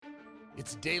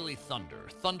It's Daily Thunder,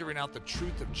 thundering out the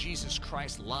truth of Jesus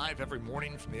Christ live every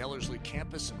morning from the Ellerslie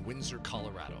campus in Windsor,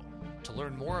 Colorado. To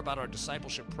learn more about our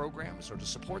discipleship programs or to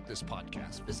support this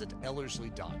podcast, visit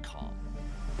ellerslie.com.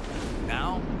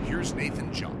 Now, here's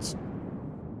Nathan Johnson.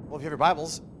 Well, if you have your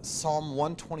Bibles, Psalm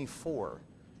 124.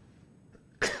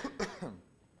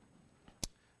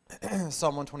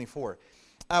 Psalm 124.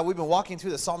 We've been walking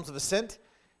through the Psalms of Ascent.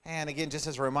 And again, just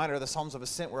as a reminder, the Psalms of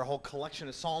Ascent were a whole collection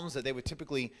of psalms that they would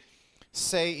typically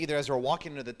say either as they were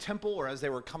walking into the temple or as they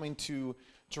were coming to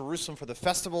Jerusalem for the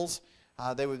festivals.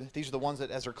 These are the ones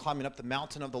that as they're climbing up the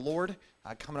mountain of the Lord,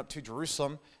 coming up to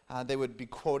Jerusalem, they would be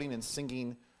quoting and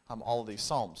singing all of these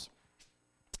psalms.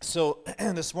 So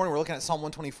this morning we're looking at Psalm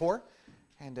 124,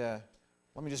 and let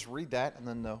me just read that, and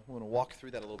then we're going to walk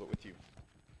through that a little bit with you.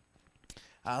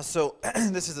 So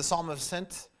this is the Psalm of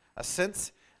Ascent.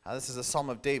 This is a Psalm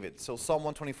of David. So Psalm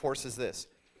 124 says this: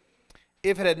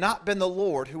 If it had not been the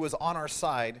Lord who was on our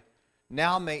side,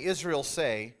 now may Israel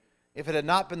say, if it had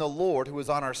not been the Lord who was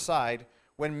on our side,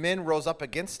 when men rose up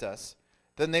against us,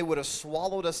 then they would have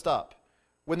swallowed us up.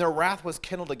 When their wrath was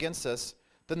kindled against us,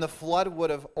 then the flood would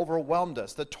have overwhelmed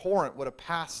us. The torrent would have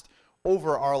passed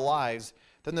over our lives.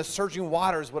 Then the surging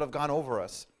waters would have gone over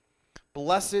us.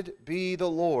 Blessed be the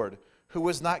Lord, who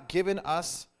has not given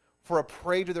us for a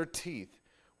prey to their teeth.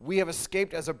 We have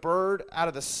escaped as a bird out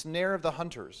of the snare of the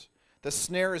hunters. The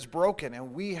snare is broken,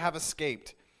 and we have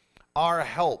escaped. Our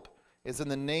help is in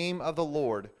the name of the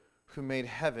Lord, who made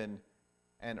heaven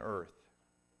and earth.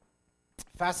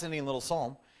 Fascinating little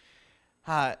psalm.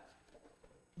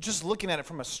 Just looking at it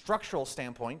from a structural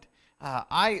standpoint,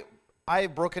 I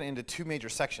have broken it into two major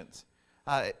sections.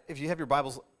 If you have your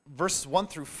Bibles, verses 1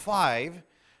 through 5,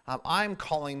 I'm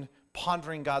calling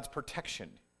pondering God's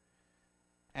protection.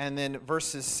 And then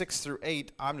verses 6 through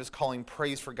 8, I'm just calling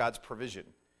praise for God's provision.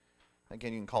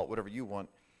 Again, you can call it whatever you want.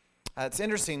 It's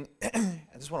interesting. I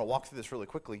just want to walk through this really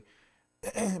quickly.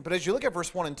 But as you look at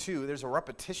verse 1 and 2, there's a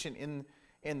repetition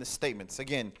in the statements.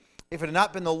 Again, if it had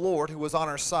not been the Lord who was on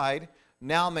our side,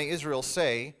 now may Israel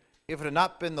say, if it had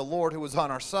not been the Lord who was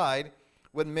on our side,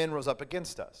 when men rose up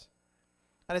against us.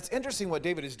 And it's interesting what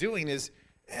David is doing is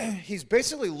he's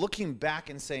basically looking back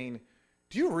and saying,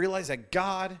 do you realize that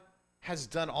God has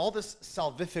done all this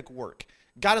salvific work?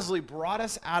 God has really brought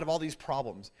us out of all these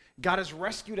problems. God has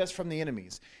rescued us from the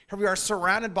enemies. Here we are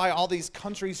surrounded by all these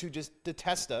countries who just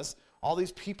detest us, all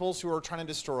these peoples who are trying to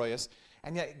destroy us,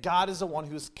 and yet God is the one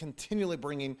who is continually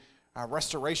bringing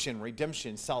restoration,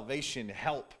 redemption, salvation,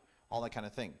 help, all that kind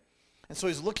of thing. And so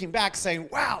he's looking back saying,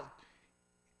 wow,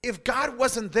 if God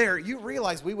wasn't there, you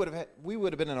realize we would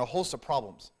have been in a host of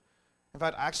problems. In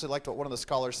fact, I actually liked what one of the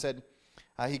scholars said.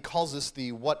 He calls this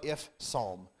the what-if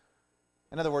psalm.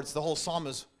 In other words, the whole psalm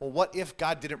is, well, what if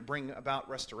God didn't bring about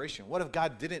restoration? What if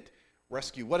God didn't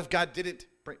rescue? What if God didn't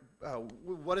bring,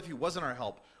 what if he wasn't our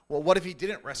help? Well, what if he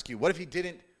didn't rescue? What if he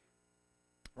didn't,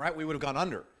 right? We would have gone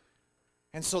under.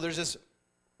 And so there's this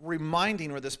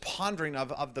reminding or this pondering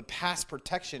of the past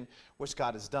protection which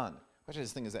God has done, which I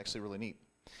just think is actually really neat.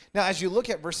 Now, as you look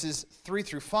at verses 3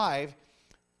 through 5,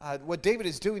 what David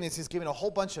is doing is he's giving a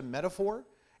whole bunch of metaphor.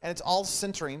 And it's all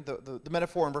centering, the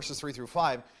metaphor in verses 3 through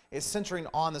 5 is centering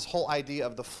on this whole idea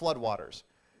of the floodwaters.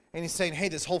 And he's saying, hey,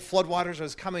 this whole floodwaters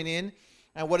was coming in,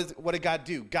 and what did God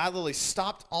do? God literally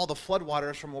stopped all the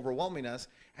floodwaters from overwhelming us,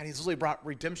 and he's literally brought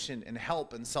redemption and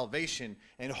help and salvation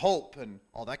and hope and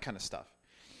all that kind of stuff.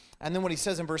 And then what he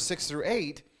says in verse 6 through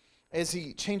 8 is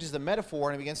he changes the metaphor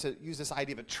and he begins to use this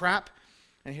idea of a trap.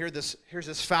 And here's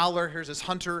this fowler, here's this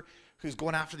hunter who's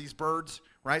going after these birds,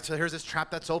 right? So here's this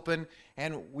trap that's open,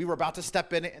 and we were about to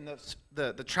step in it, and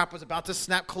the trap was about to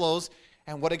snap closed.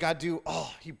 And what did God do?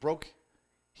 Oh, he broke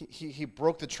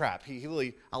the trap. He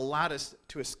really allowed us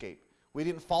to escape. We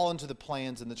didn't fall into the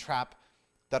plans and the trap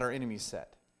that our enemies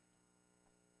set.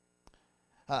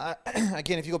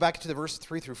 Again, if you go back to the verse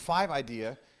 3 through 5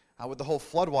 idea with the whole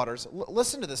floodwaters,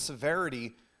 listen to the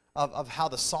severity of how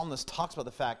the psalmist talks about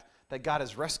the fact that God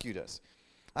has rescued us.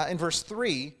 In verse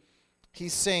 3,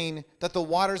 he's saying that the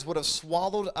waters would have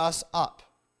swallowed us up.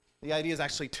 The idea is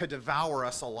actually to devour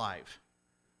us alive.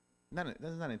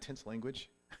 Isn't that intense language?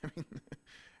 I mean,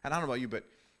 and I don't know about you, but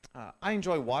I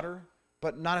enjoy water,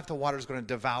 but not if the water is going to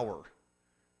devour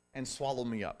and swallow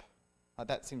me up.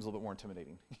 That seems a little bit more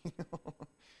intimidating.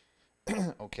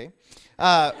 Okay.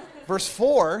 Verse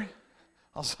 4,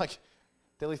 I was like,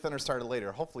 Daily Thunder started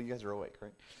later. Hopefully you guys are awake,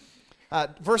 right?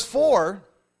 Verse 4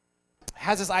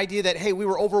 has this idea that, hey, we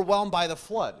were overwhelmed by the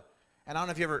flood. And I don't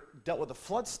know if you ever dealt with the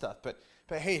flood stuff, but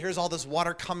hey, here's all this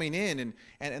water coming in,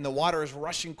 and the water is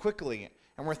rushing quickly.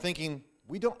 And we're thinking,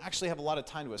 we don't actually have a lot of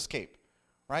time to escape,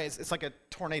 right? It's like a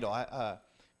tornado.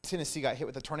 Tennessee got hit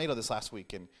with a tornado this last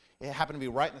week, and it happened to be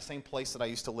right in the same place that I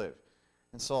used to live.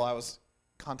 And so I was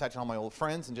contacting all my old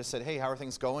friends and just said, hey, how are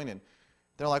things going? And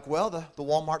they're like, well, the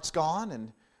Walmart's gone,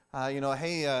 and,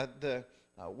 hey,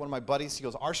 one of my buddies, he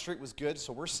goes, our street was good,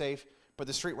 so we're safe, but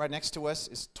the street right next to us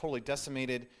is totally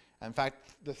decimated. In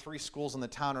fact, the 3 schools in the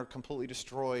town are completely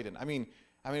destroyed. And I mean,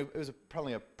 it was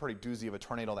probably a pretty doozy of a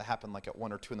tornado that happened like at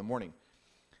 1 or 2 in the morning.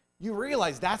 You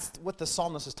realize that's what the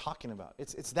psalmist is talking about.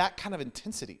 It's that kind of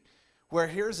intensity, where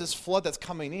here's this flood that's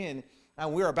coming in,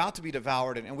 and we're about to be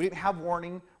devoured, and we didn't have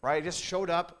warning, right? It just showed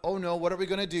up. Oh no, what are we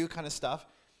going to do? Kind of stuff.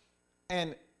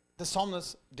 And the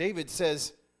psalmist David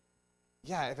says,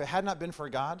 yeah, if it had not been for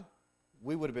God,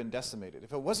 we would have been decimated.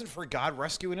 If it wasn't for God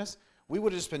rescuing us, we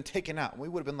would have just been taken out. We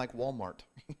would have been like Walmart.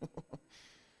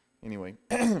 Anyway.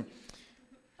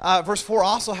 Verse 4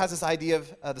 also has this idea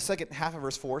of, the second half of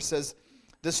verse 4 says,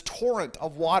 this torrent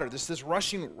of water, this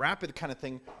rushing rapid kind of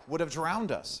thing would have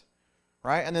drowned us.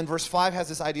 Right? And then verse 5 has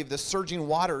this idea of the surging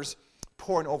waters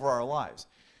pouring over our lives.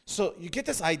 So you get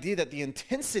this idea that the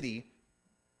intensity,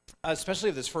 especially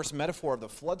of this first metaphor of the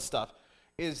flood stuff,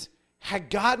 is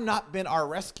had God not been our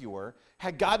rescuer,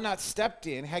 had God not stepped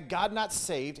in, had God not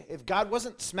saved, if God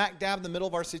wasn't smack dab in the middle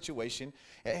of our situation,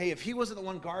 hey, if he wasn't the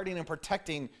one guarding and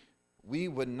protecting, we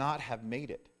would not have made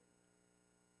it.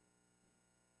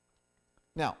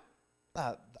 Now,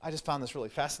 I just found this really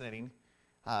fascinating.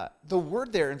 The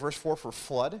word there in verse 4 for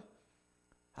flood,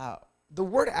 the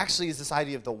word actually is this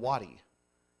idea of the wadi.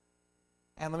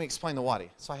 And let me explain the wadi.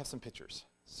 So I have some pictures.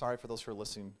 Sorry for those who are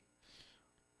listening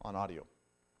on audio.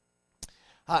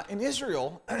 In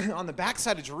Israel, on the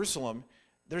backside of Jerusalem,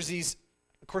 there's these,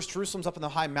 of course, Jerusalem's up in the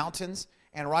high mountains,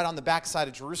 and right on the backside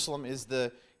of Jerusalem is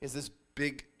this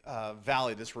big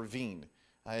valley, this ravine.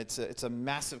 It's a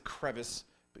massive crevice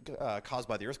caused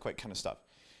by the earthquake kind of stuff.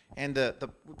 And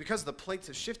because the plates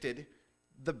have shifted,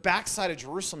 the backside of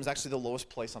Jerusalem is actually the lowest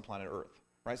place on planet Earth,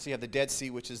 right? So you have the Dead Sea,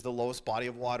 which is the lowest body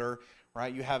of water,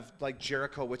 right? You have like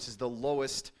Jericho, which is the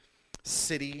lowest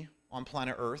city on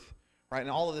planet Earth, right? And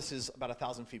all of this is about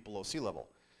 1,000 feet below sea level.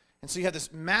 And so you have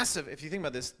this massive, if you think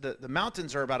about this, the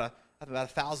mountains are about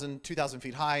 1,000, 2,000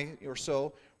 feet high or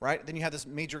so, right? Then you have this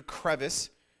major crevice,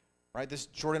 right? This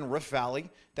Jordan Rift Valley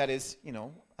that is,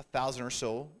 1,000 or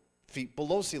so feet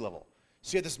below sea level.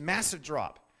 So you have this massive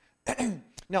drop.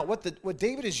 Now, what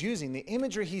David is using, the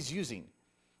imagery he's using,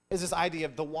 is this idea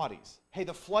of the wadis. Hey,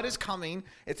 the flood is coming.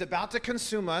 It's about to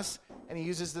consume us. And he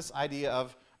uses this idea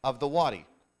of the wadi.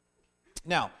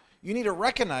 Now, you need to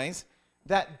recognize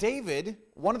that David,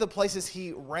 one of the places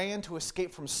he ran to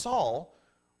escape from Saul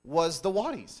was the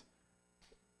wadis.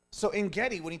 So in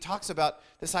Gedi, when he talks about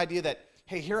this idea that,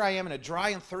 hey, here I am in a dry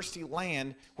and thirsty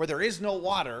land where there is no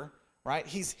water, right?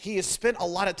 He has spent a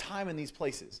lot of time in these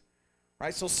places,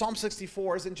 right? So Psalm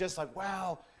 64 isn't just like,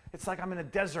 wow, it's like I'm in a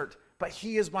desert, but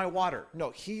he is my water.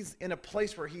 No, he's in a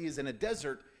place where he is in a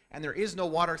desert and there is no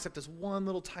water except this one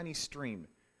little tiny stream,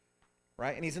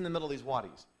 right? And he's in the middle of these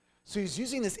wadis. So he's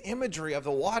using this imagery of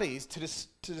the wadis to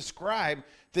describe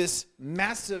this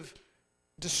massive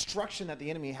destruction that the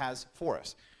enemy has for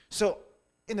us. So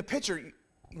in the picture, you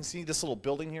can see this little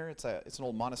building here. It's an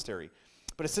old monastery.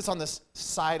 But it sits on this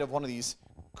side of one of these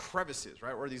crevices,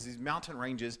 right? Or these mountain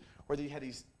ranges where you had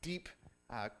these deep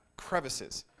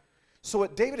crevices. So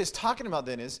what David is talking about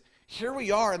then is, here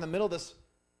we are in the middle of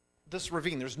this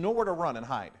ravine. There's nowhere to run and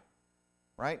hide,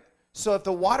 right? So if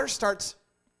the water starts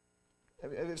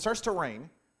to rain,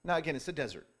 now again, it's a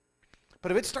desert.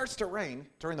 But if it starts to rain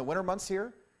during the winter months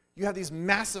here, you have these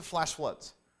massive flash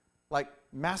floods, like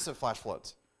massive flash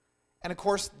floods. And of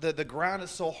course, the ground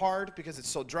is so hard because it's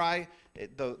so dry,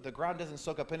 the ground doesn't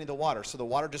soak up any of the water, so the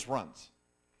water just runs,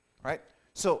 right?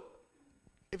 So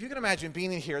if you can imagine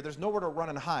being in here, there's nowhere to run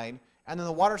and hide, and then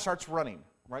the water starts running,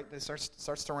 right? It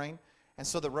starts to rain, and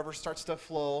so the river starts to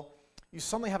flow. You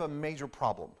suddenly have a major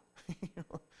problem,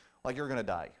 like you're going to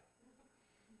die,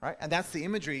 right? And that's the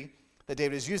imagery that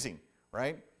David is using,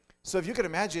 right? So if you could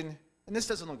imagine, and this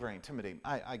doesn't look very intimidating,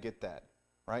 I get that,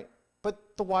 right? But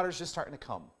the water's just starting to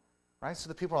come, right? So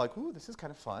the people are like, ooh, this is kind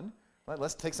of fun. Right,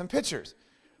 let's take some pictures.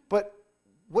 But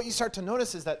what you start to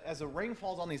notice is that as the rain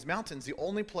falls on these mountains, the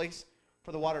only place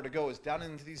for the water to go is down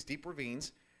into these deep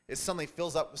ravines. It suddenly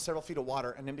fills up with several feet of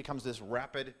water and then becomes this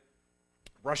rapid,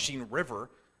 rushing river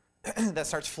that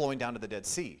starts flowing down to the Dead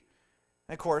Sea.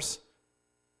 And of course,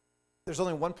 there's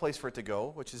only one place for it to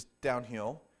go, which is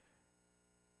downhill.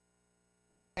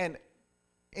 And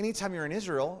anytime you're in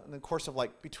Israel, in the course of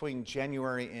like between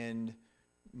January and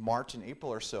March and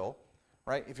April or so,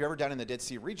 right? If you're ever down in the Dead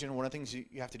Sea region, one of the things you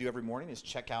have to do every morning is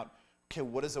check out, okay,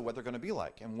 what is the weather going to be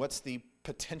like? And what's the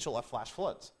potential of flash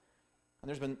floods, And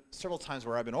there's been several times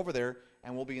where I've been over there,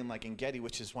 and we'll be in like Engedi,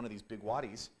 which is one of these big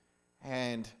wadis,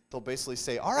 and they'll basically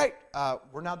say, all right,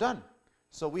 we're now done,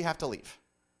 so we have to leave.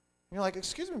 And you're like,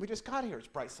 excuse me, we just got here. It's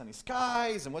bright sunny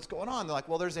skies, and what's going on? They're like,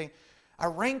 well, there's a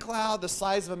rain cloud the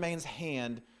size of a man's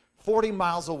hand 40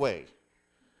 miles away,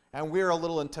 and we're a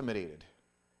little intimidated.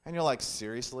 And you're like,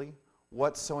 seriously?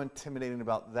 What's so intimidating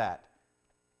about that?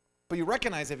 But you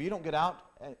recognize if you don't get out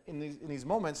in these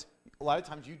moments, a lot of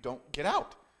times you don't get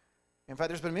out. In fact,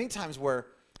 there's been many times where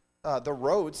the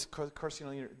roads, of course,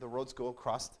 the roads go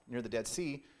across near the Dead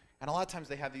Sea, and a lot of times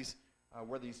they have these,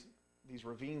 where these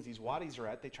ravines, these wadis are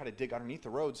at, they try to dig underneath the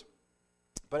roads.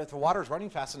 But if the water is running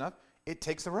fast enough, it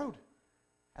takes the road.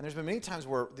 And there's been many times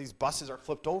where these buses are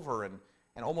flipped over, and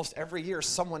almost every year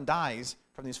someone dies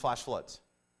from these flash floods,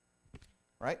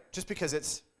 right? Just because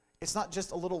it's not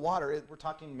just a little water. We're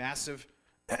talking massive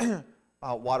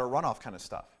water runoff kind of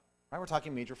stuff, right? We're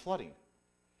talking major flooding.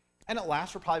 And it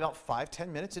lasts for probably about 5-10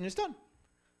 minutes, and it's done.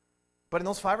 But in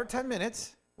those 5 or 10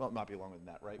 minutes, well, it might be longer than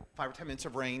that, right? 5 or 10 minutes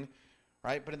of rain,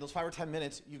 right? But in those 5 or 10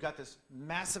 minutes, you've got this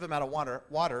massive amount of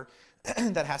water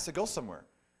that has to go somewhere.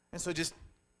 And so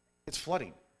it's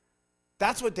flooding.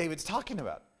 That's what David's talking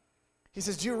about. He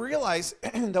says, do you realize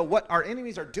that what our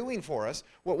enemies are doing for us,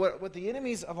 what the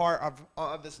enemies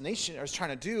of this nation are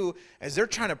trying to do is they're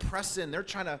trying to press in, they're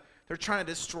trying to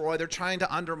destroy, they're trying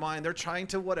to undermine, they're trying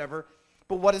to whatever.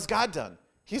 But what has God done?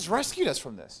 He's rescued us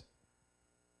from this.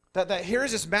 That here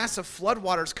is this massive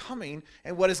floodwaters coming,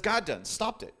 and what has God done?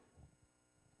 Stopped it.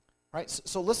 Right?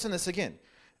 So listen to this again.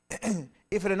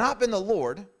 If it had not been the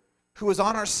Lord who was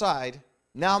on our side,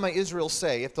 now may Israel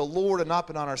say, if the Lord had not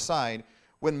been on our side,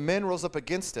 when men rose up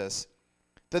against us,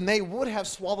 then they would have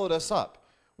swallowed us up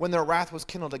when their wrath was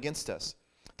kindled against us.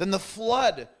 Then the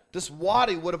flood, this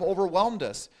wadi, would have overwhelmed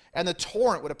us, and the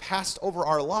torrent would have passed over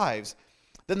our lives.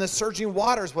 Then the surging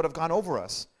waters would have gone over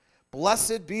us.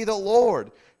 Blessed be the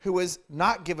Lord, who has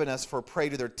not given us for prey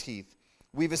to their teeth.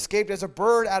 We've escaped as a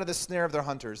bird out of the snare of their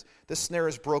hunters. The snare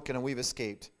is broken, and we've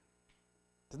escaped.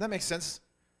 Doesn't that make sense?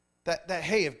 That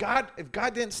hey, if God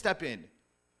didn't step in,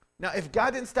 now if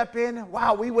God didn't step in,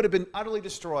 wow, we would have been utterly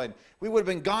destroyed. We would have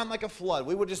been gone like a flood.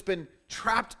 We would have just been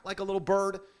trapped like a little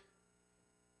bird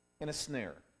in a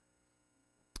snare.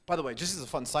 By the way, just as a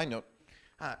fun side note,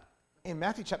 in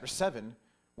Matthew chapter 7,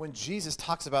 when Jesus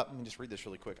talks about, let me just read this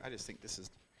really quick. I just think this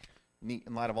is neat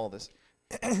in light of all this.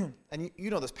 And you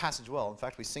know this passage well. In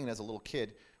fact, we sing it as a little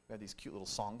kid. We have these cute little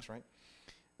songs, right?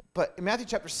 But in Matthew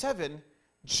chapter 7,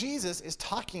 Jesus is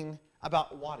talking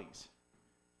about wadis.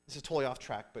 This is totally off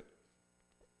track, but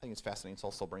I think it's fascinating, so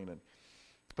I'll still bring it in.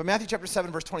 But Matthew chapter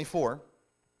 7, verse 24,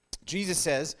 Jesus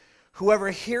says, whoever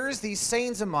hears these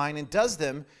sayings of mine and does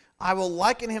them, I will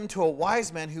liken him to a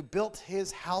wise man who built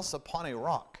his house upon a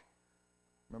rock.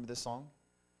 Remember this song?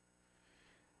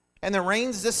 And the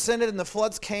rains descended, and the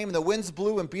floods came, and the winds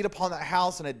blew and beat upon that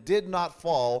house, and it did not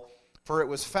fall, for it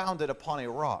was founded upon a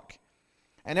rock.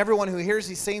 And everyone who hears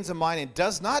these sayings of mine and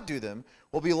does not do them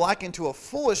will be likened to a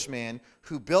foolish man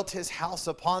who built his house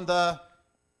upon the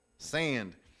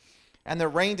sand. And the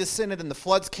rain descended, and the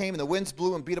floods came, and the winds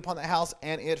blew and beat upon the house,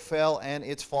 and it fell, and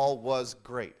its fall was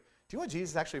great. Do you know what Jesus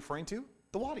is actually referring to?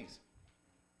 The wadis.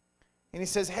 And he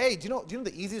says, hey, do you know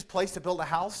the easiest place to build a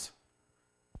house?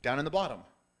 Down in the bottom,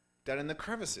 down in the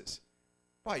crevices.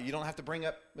 Why? You don't have to bring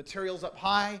up materials up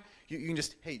high. You can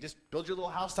just build your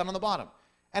little house down on the bottom.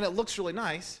 And it looks really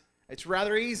nice. It's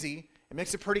rather easy. It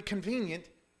makes it pretty convenient.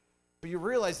 But you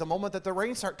realize the moment that the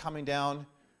rains start coming down,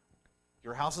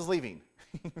 your house is leaving.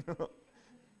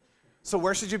 So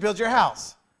where should you build your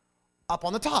house? Up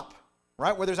on the top,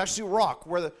 right? Where there's actually rock,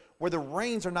 where the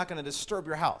rains are not going to disturb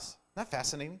your house. Isn't that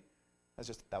fascinating?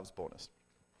 That was bonus.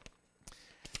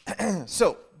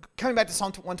 So, coming back to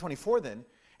Psalm 124 then,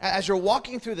 as you're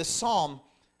walking through this psalm,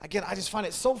 again, I just find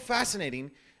it so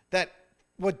fascinating that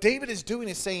what David is doing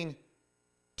is saying,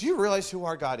 do you realize who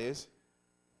our God is?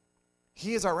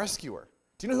 He is our rescuer.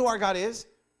 Do you know who our God is?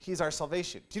 He's our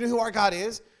salvation. Do you know who our God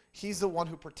is? He's the one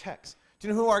who protects. Do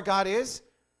you know who our God is?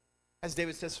 As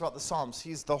David says throughout the Psalms,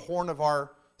 he's the horn of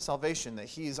our salvation, that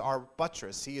he is our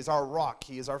buttress, he is our rock,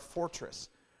 he is our fortress,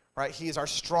 right? He is our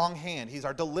strong hand, he's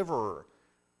our deliverer.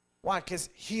 Why? Because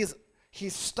he's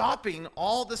stopping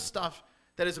all the stuff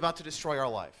that is about to destroy our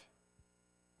life.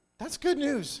 That's good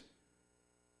news.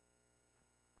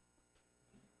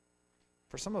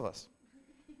 For some of us.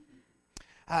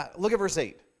 Look at verse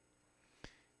 8.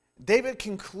 David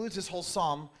concludes this whole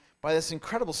psalm by this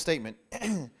incredible statement.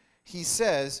 He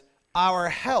says, our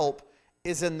help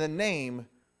is in the name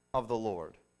of the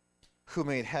Lord, who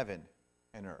made heaven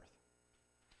and earth.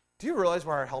 Do you realize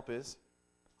where our help is?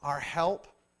 Our help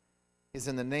is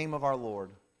in the name of our Lord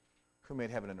who made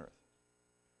heaven and earth.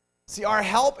 See, our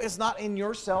help is not in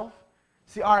yourself.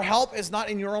 See, our help is not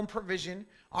in your own provision.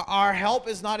 Our help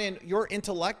is not in your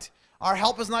intellect. Our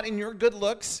help is not in your good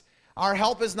looks. Our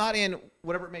help is not in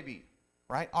whatever it may be,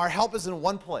 right? Our help is in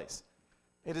one place.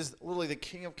 It is literally the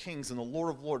King of Kings and the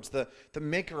Lord of Lords, the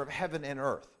maker of heaven and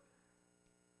earth.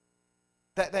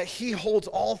 That he holds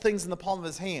all things in the palm of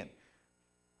his hand.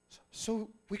 So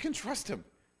we can trust him.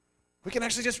 We can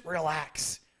actually just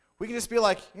relax. We can just be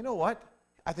like, you know what?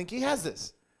 I think he has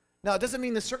this. Now, it doesn't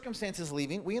mean the circumstance is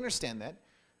leaving. We understand that.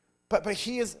 But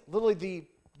he is literally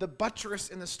the buttress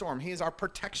in the storm. He is our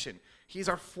protection. He is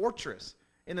our fortress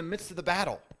in the midst of the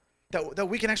battle. That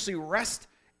we can actually rest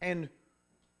and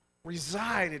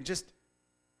reside and just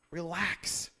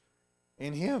relax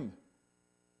in him.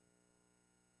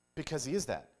 Because he is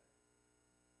that.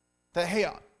 That, hey,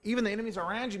 even the enemies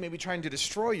around you may be trying to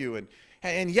destroy you,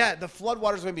 and yet the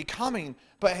floodwaters may be coming,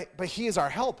 but he is our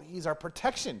help. He's our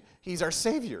protection. He's our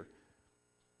Savior.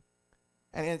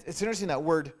 And it's interesting, that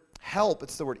word help,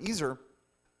 it's the word ezer.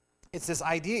 It's this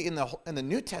idea in the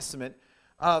New Testament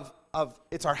of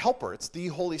it's our helper. It's the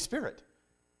Holy Spirit.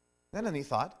 Isn't that a neat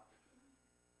thought?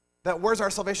 That where's our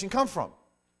salvation come from?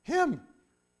 Him.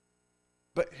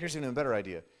 But here's even a better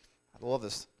idea. I love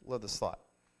this thought.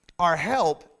 Our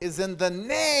help is in the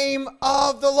name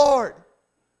of the Lord.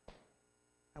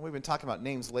 And we've been talking about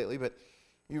names lately, but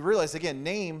you realize, again,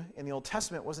 name in the Old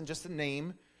Testament wasn't just a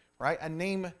name, right? A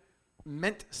name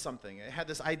meant something. It had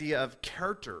this idea of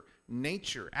character,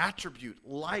 nature, attribute,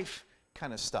 life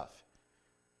kind of stuff.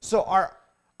 So our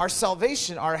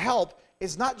salvation, our help,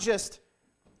 is not just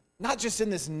in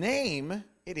this name,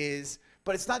 it is,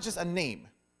 but it's not just a name.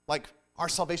 Like our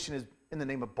salvation is in the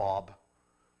name of Bob,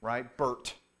 right?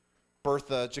 Bert,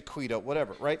 Bertha, Jaquita,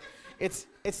 whatever, right? It's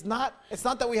not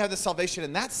that we have the salvation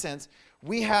in that sense.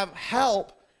 We have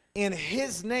help in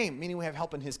his name, meaning we have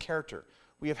help in his character.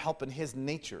 We have help in his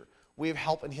nature. We have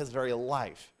help in his very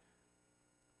life.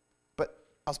 But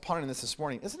I was pondering this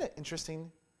morning. Isn't it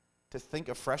interesting to think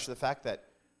afresh of the fact that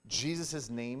Jesus'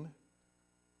 name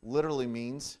literally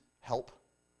means help?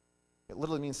 It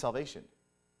literally means salvation.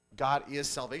 God is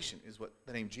salvation, is what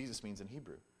the name Jesus means in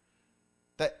Hebrew.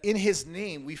 That in his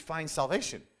name we find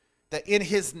salvation. That in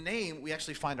his name we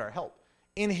actually find our help.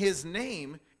 In his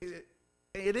name,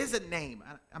 it is a name.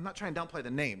 I'm not trying to downplay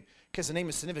the name, because the name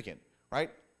is significant, right?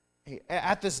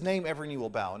 At this name every knee will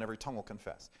bow and every tongue will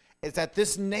confess. It's at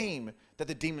this name that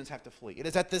the demons have to flee. It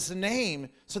is at this name,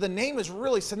 so the name is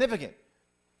really significant.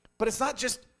 But it's not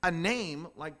just a name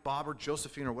like Bob or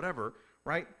Josephine or whatever,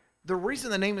 right? The reason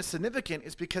the name is significant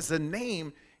is because the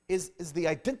name is the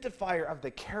identifier of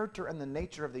the character and the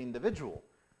nature of the individual.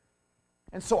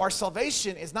 And so our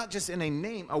salvation is not just in a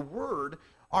name, a word.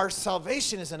 Our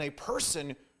salvation is in a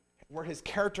person where his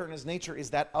character and his nature is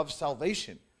that of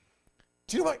salvation.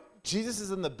 Do you know what Jesus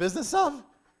is in the business of?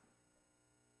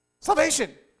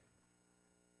 Salvation.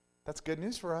 That's good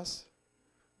news for us,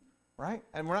 right?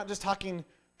 And we're not just talking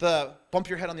the bump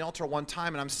your head on the altar one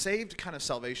time and I'm saved kind of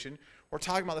salvation. We're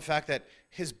talking about the fact that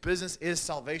his business is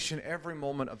salvation every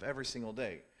moment of every single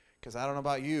day. Because I don't know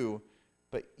about you,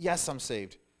 but yes, I'm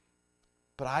saved.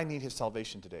 But I need his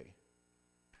salvation today.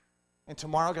 And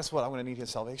tomorrow, guess what? I'm going to need his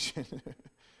salvation.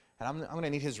 And I'm going to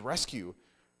need his rescue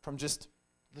from just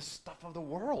the stuff of the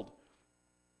world.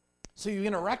 So you're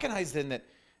going to recognize then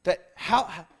that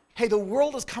the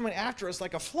world is coming after us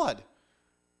like a flood.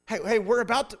 Hey, we're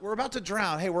about to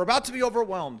drown. Hey, we're about to be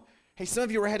overwhelmed. Hey, some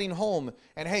of you are heading home,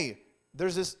 and hey,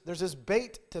 there's this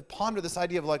bait to ponder this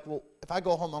idea of like, well, if I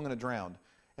go home, I'm going to drown.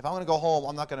 If I'm going to go home,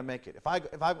 I'm not going to make it. If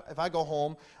I go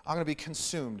home, I'm going to be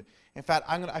consumed. In fact,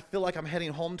 I feel like I'm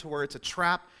heading home to where it's a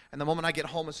trap, and the moment I get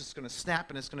home, it's just going to snap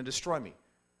and it's going to destroy me.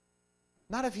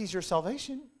 Not if he's your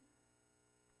salvation.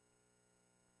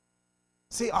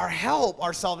 See, our help,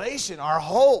 our salvation, our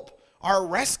hope, our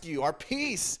rescue, our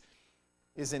peace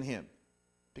is in him.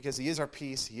 Because he is our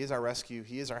peace, he is our rescue,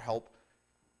 he is our help.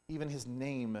 Even his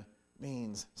name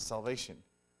means salvation.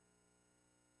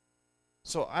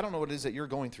 So I don't know what it is that you're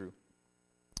going through,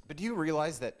 but do you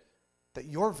realize that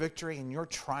your victory and your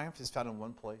triumph is found in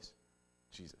one place?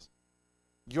 Jesus.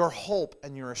 Your hope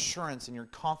and your assurance and your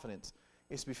confidence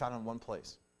is to be found in one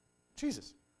place.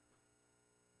 Jesus.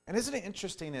 And isn't it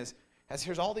interesting as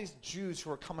here's all these Jews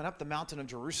who are coming up the mountain of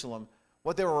Jerusalem,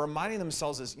 what they were reminding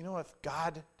themselves is, you know, if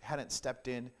God hadn't stepped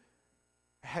in,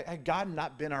 had God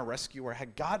not been our rescuer,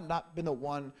 had God not been the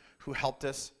one who helped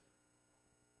us,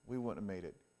 we wouldn't have made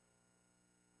it.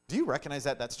 Do you recognize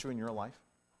that that's true in your life?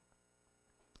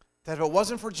 That if it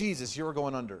wasn't for Jesus, you were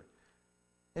going under.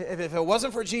 If it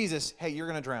wasn't for Jesus, hey, you're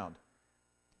going to drown.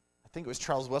 think it was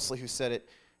Charles Wesley who said it.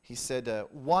 He said,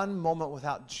 one moment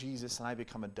without Jesus and I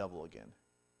become a devil again.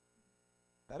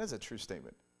 That is a true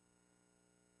statement.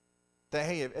 That,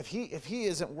 hey, if he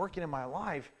isn't working in my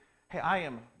life, hey,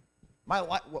 my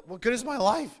life, what good is my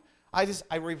life?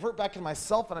 I revert back into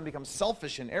myself and I become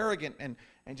selfish and arrogant and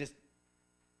just.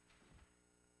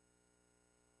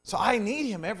 So I need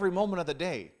him every moment of the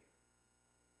day.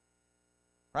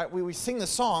 Right? We sing the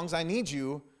songs, I need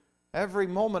you. Every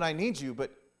moment I need you.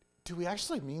 But do we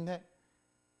actually mean that?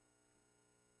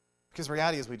 Because the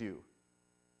reality is we do.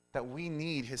 That we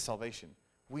need his salvation.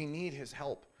 We need his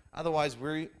help. Otherwise,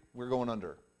 we're going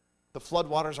under. The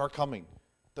floodwaters are coming.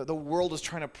 The world is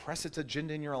trying to press its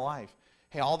agenda in your life.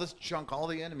 Hey, all this junk, all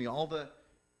the enemy,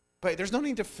 But there's no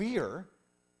need to fear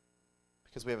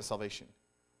because we have a salvation.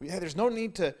 There's no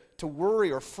need to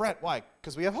worry or fret. Why?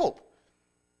 Because we have hope.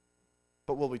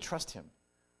 But will we trust him?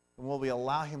 And will we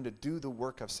allow him to do the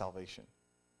work of salvation?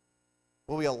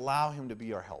 Will we allow him to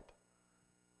be our help?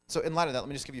 So in light of that, let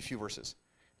me just give you a few verses.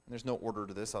 And there's no order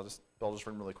to this. I'll just read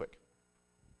them really quick.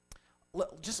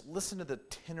 Just listen to the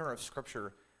tenor of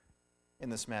Scripture in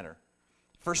this matter.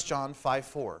 1 John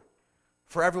 5:4.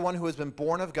 For everyone who has been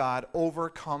born of God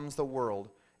overcomes the world,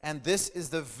 and this is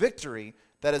the victory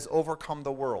that has overcome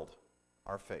the world,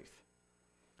 our faith.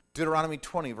 Deuteronomy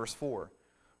 20, verse 4.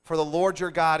 For the Lord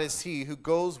your God is he who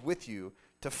goes with you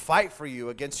to fight for you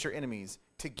against your enemies,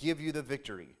 to give you the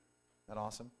victory. Isn't that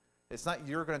awesome? It's not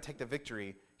you're going to take the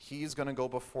victory. He's going to go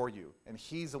before you, and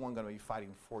he's the one going to be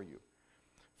fighting for you.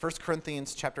 1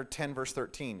 Corinthians chapter 10, verse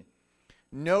 13.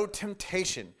 No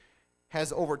temptation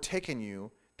has overtaken you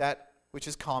that which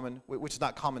is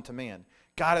not common to man.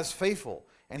 God is faithful,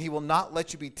 and he will not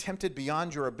let you be tempted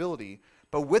beyond your ability,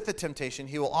 but with the temptation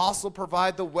he will also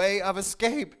provide the way of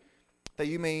escape that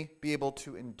you may be able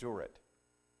to endure it.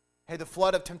 Hey, the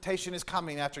flood of temptation is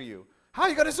coming after you. How are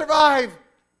you going to survive?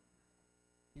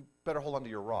 You better hold on to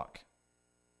your rock,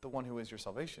 the one who is your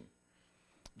salvation.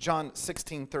 John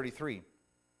 16:33.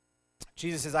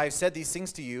 Jesus says, I have said these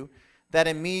things to you, that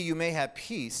in me you may have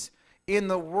peace. In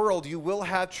the world you will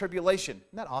have tribulation.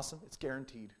 Isn't that awesome? It's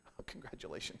guaranteed.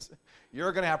 Congratulations.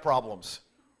 You're going to have problems.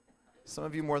 Some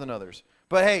of you more than others.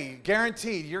 But hey,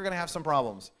 guaranteed you're going to have some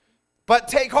problems. But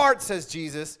take heart, says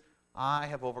Jesus, I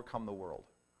have overcome the world.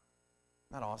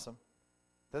 Isn't that awesome?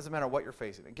 Doesn't matter what you're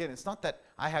facing. Again, it's not that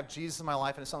I have Jesus in my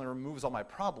life and it suddenly removes all my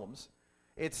problems.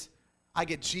 It's I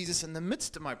get Jesus in the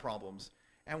midst of my problems.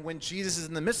 And when Jesus is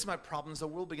in the midst of my problems, the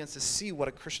world begins to see what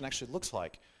a Christian actually looks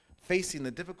like, facing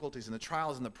the difficulties and the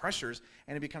trials and the pressures,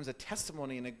 and it becomes a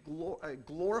testimony and it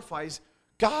glorifies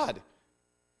God.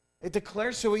 It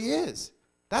declares who he is.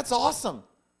 That's awesome.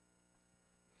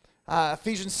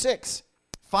 Ephesians 6.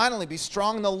 Finally, be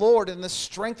strong in the Lord and the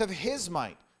strength of his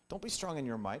might. Don't be strong in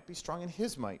your might. Be strong in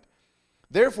his might.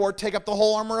 Therefore, take up the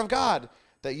whole armor of God,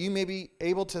 that you may be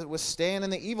able to withstand in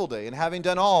the evil day, and having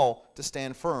done all, to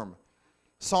stand firm.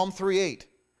 Psalm 3:8.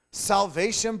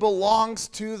 Salvation belongs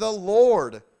to the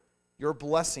Lord. Your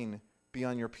blessing be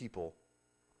on your people.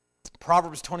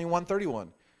 Proverbs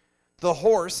 21:31. The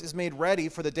horse is made ready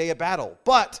for the day of battle,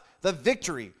 but the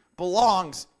victory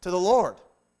belongs to the Lord.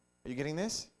 Are you getting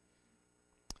this?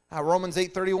 Romans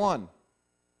 8:31.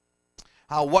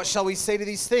 What shall we say to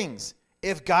these things?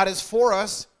 If God is for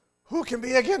us, who can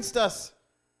be against us?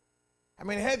 I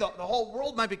mean, hey, the whole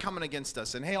world might be coming against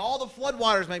us. And hey, all the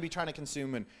floodwaters might be trying to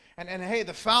consume. And hey,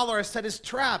 the fowler has set his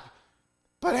trap.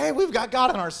 But hey, we've got God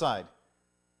on our side.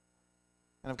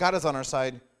 And if God is on our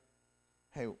side,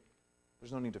 hey,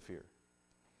 there's no need to fear.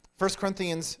 1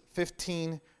 Corinthians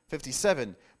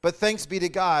 15:57. But thanks be to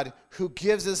God who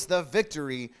gives us the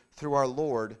victory through our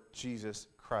Lord Jesus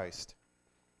Christ.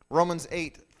 Romans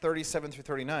 8:37 through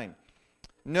 39.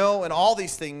 No, in all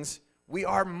these things, we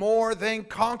are more than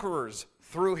conquerors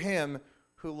through him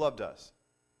who loved us.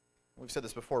 We've said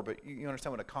this before, but you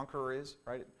understand what a conqueror is,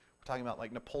 right? We're talking about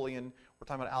like Napoleon. We're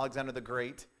talking about Alexander the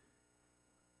Great.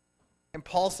 And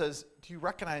Paul says, do you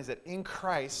recognize that in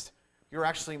Christ, you're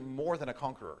actually more than a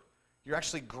conqueror? You're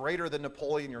actually greater than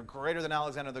Napoleon. You're greater than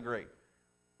Alexander the Great.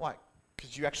 Why?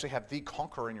 Because you actually have the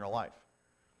conqueror in your life.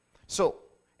 So,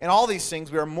 in all these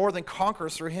things, we are more than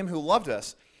conquerors through him who loved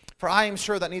us. For I am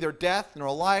sure that neither death,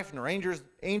 nor life, nor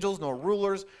angels, nor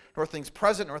rulers, nor things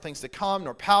present, nor things to come,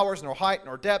 nor powers, nor height,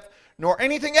 nor depth, nor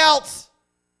anything else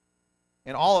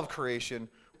in all of creation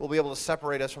will be able to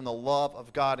separate us from the love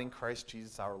of God in Christ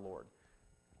Jesus our Lord.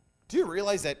 Do you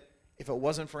realize that if it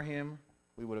wasn't for him,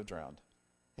 we would have drowned?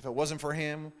 If it wasn't for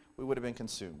him, we would have been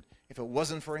consumed. If it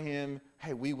wasn't for him,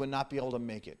 hey, we would not be able to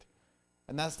make it.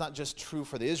 And that's not just true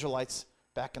for the Israelites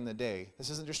back in the day.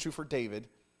 This isn't just true for David.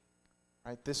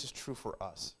 Right? This is true for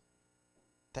us.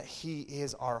 that he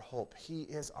is our hope. He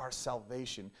is our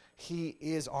salvation. He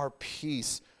is our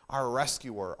peace, our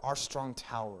rescuer, our strong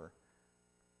tower.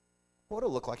 What would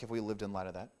it look like if we lived in light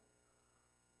of that?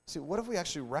 See, what if we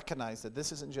actually recognize that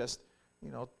this isn't just,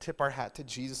 tip our hat to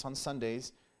Jesus on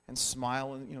Sundays and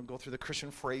smile and, go through the Christian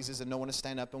phrases and know when to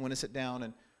stand up and when to sit down?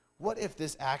 And what if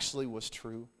this actually was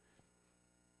true?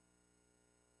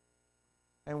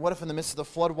 And what if in the midst of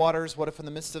the floodwaters, what if in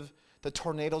the midst of the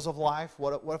tornadoes of life,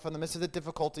 what if in the midst of the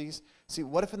difficulties, see,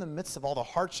 what if in the midst of all the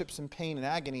hardships and pain and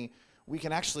agony, we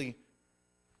can actually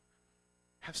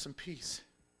have some peace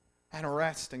and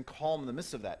rest and calm in the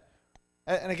midst of that?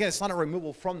 And again, it's not a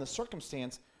removal from the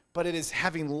circumstance, but it is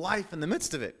having life in the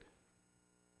midst of it.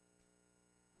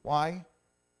 Why?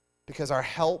 Because our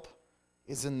help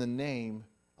is in the name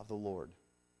of the Lord,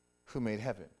 who made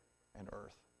heaven and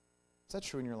earth. Is that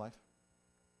true in your life?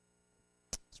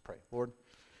 Let's pray. Lord,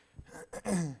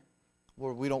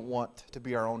 Lord, we don't want to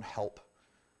be our own help.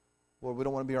 Lord, we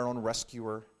don't want to be our own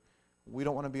rescuer. We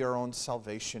don't want to be our own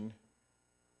salvation.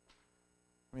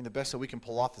 I mean, the best that we can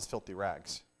pull off is filthy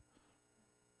rags.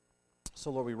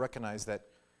 So, Lord, we recognize that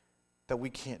we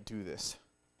can't do this.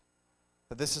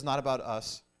 That this is not about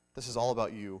us. This is all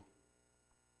about you.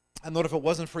 And Lord, if it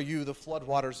wasn't for you, the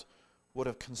floodwaters would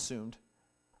have consumed.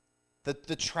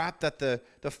 The trap that the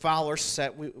fowler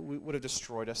set we would have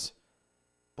destroyed us.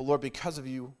 But Lord, because of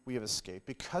you, we have escaped.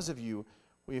 Because of you,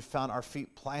 we have found our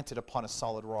feet planted upon a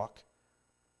solid rock.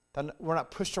 That we're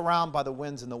not pushed around by the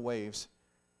winds and the waves.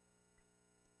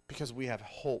 Because we have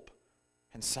hope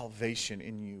and salvation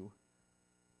in you.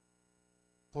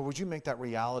 Lord, would you make that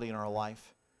reality in our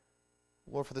life?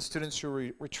 Lord, for the students who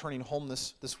are returning home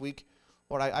this week,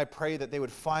 Lord, I pray that they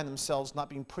would find themselves not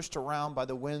being pushed around by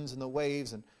the winds and the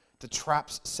waves and the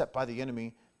traps set by the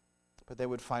enemy, but they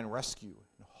would find rescue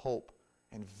and hope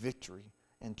and victory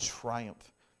and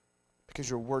triumph. Because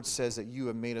your word says that you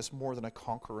have made us more than a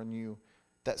conqueror in you,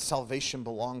 that salvation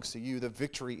belongs to you, the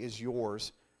victory is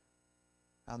yours,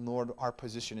 and Lord, our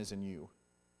position is in you.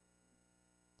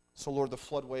 So Lord, the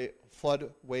flood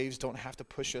waves don't have to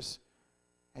push us.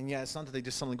 And yeah, it's not that they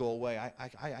just suddenly go away.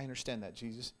 I understand that,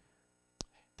 Jesus.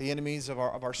 The enemies of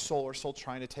our soul are still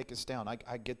trying to take us down.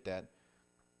 I get that.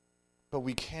 But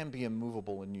we can be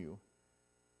immovable in you.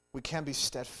 We can be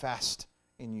steadfast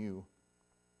in you.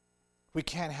 We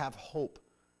can have hope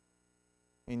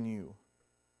in you.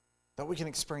 That we can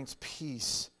experience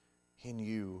peace in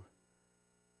you.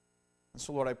 And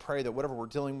so, Lord, I pray that whatever we're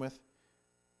dealing with,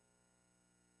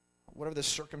 whatever the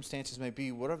circumstances may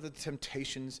be, whatever the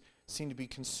temptations seem to be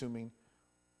consuming,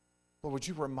 Lord, would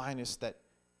you remind us that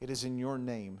it is in your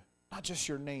name, not just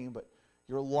your name, but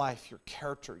your life, your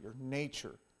character, your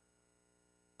nature,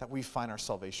 that we find our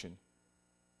salvation.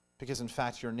 Because in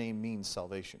fact, your name means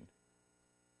salvation.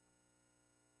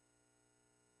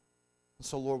 And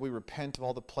so, Lord, we repent of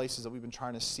all the places that we've been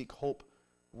trying to seek hope,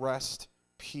 rest,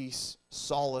 peace,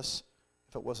 solace,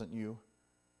 if it wasn't you.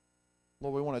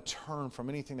 Lord, we want to turn from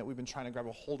anything that we've been trying to grab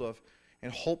a hold of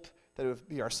and hope that it would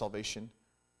be our salvation.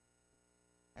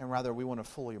 And rather, we want to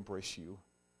fully embrace you.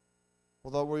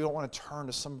 Although we don't want to turn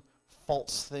to some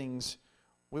false things.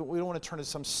 We don't want to turn to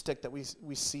some stick that we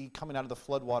see coming out of the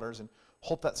floodwaters and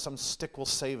hope that some stick will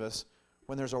save us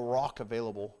when there's a rock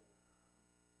available.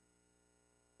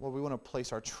 Lord, we want to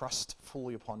place our trust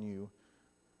fully upon you.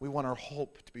 We want our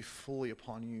hope to be fully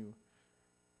upon you.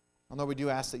 And Lord, we do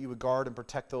ask that you would guard and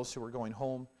protect those who are going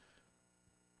home.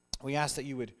 We ask that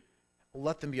you would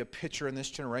let them be a picture in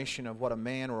this generation of what a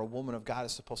man or a woman of God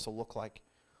is supposed to look like.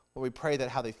 Lord, we pray that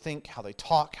how they think, how they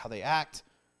talk, how they act,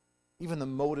 even the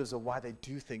motives of why they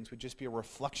do things would just be a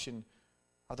reflection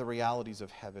of the realities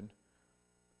of heaven.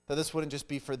 That this wouldn't just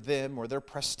be for them or their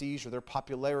prestige or their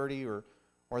popularity or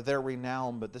their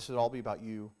renown, but this would all be about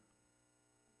you.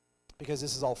 Because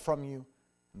this is all from you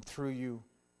and through you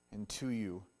and to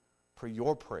you. For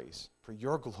your praise, for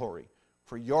your glory,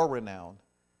 for your renown.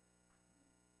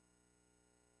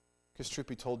 Because truth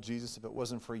be told, Jesus, if it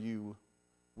wasn't for you,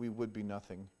 we would be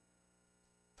nothing.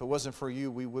 If it wasn't for you,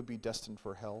 we would be destined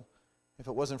for hell. If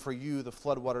it wasn't for you, the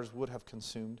floodwaters would have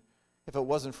consumed. If it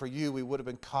wasn't for you, we would have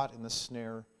been caught in the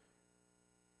snare.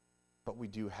 But we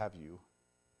do have you.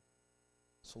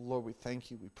 So Lord, we thank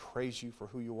you. We praise you for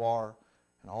who you are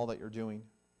and all that you're doing.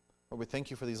 Lord, we thank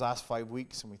you for these last 5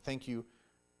 weeks, and we thank you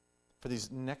for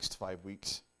these next 5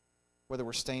 weeks, whether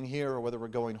we're staying here or whether we're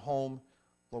going home.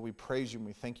 Lord, we praise you and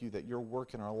we thank you that your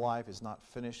work in our life is not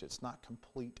finished. It's not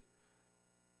complete.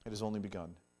 It has only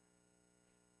begun.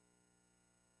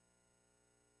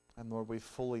 And Lord, we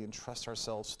fully entrust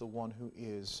ourselves to the one who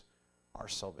is our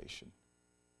salvation.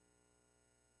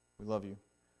 We love you.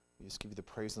 We just give you the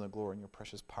praise and the glory in your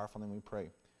precious, powerful name we pray.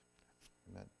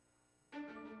 Amen.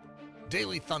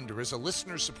 Daily Thunder is a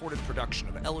listener-supported production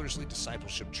of Ellerslie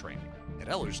Discipleship Training. At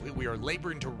Ellerslie, we are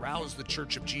laboring to rouse the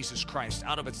Church of Jesus Christ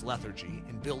out of its lethargy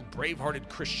and build brave-hearted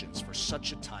Christians for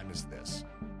such a time as this.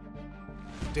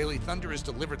 Daily Thunder is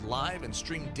delivered live and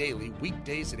streamed daily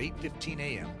weekdays at 8:15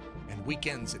 a.m. and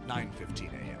weekends at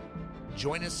 9:15 a.m.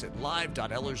 Join us at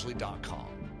live.ellerslie.com.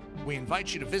 We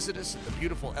invite you to visit us at the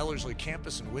beautiful Ellerslie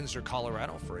campus in Windsor,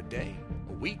 Colorado for a day,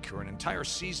 a week, or an entire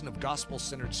season of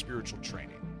gospel-centered spiritual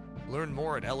training. Learn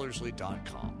more at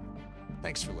ellerslie.com.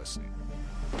 Thanks for listening.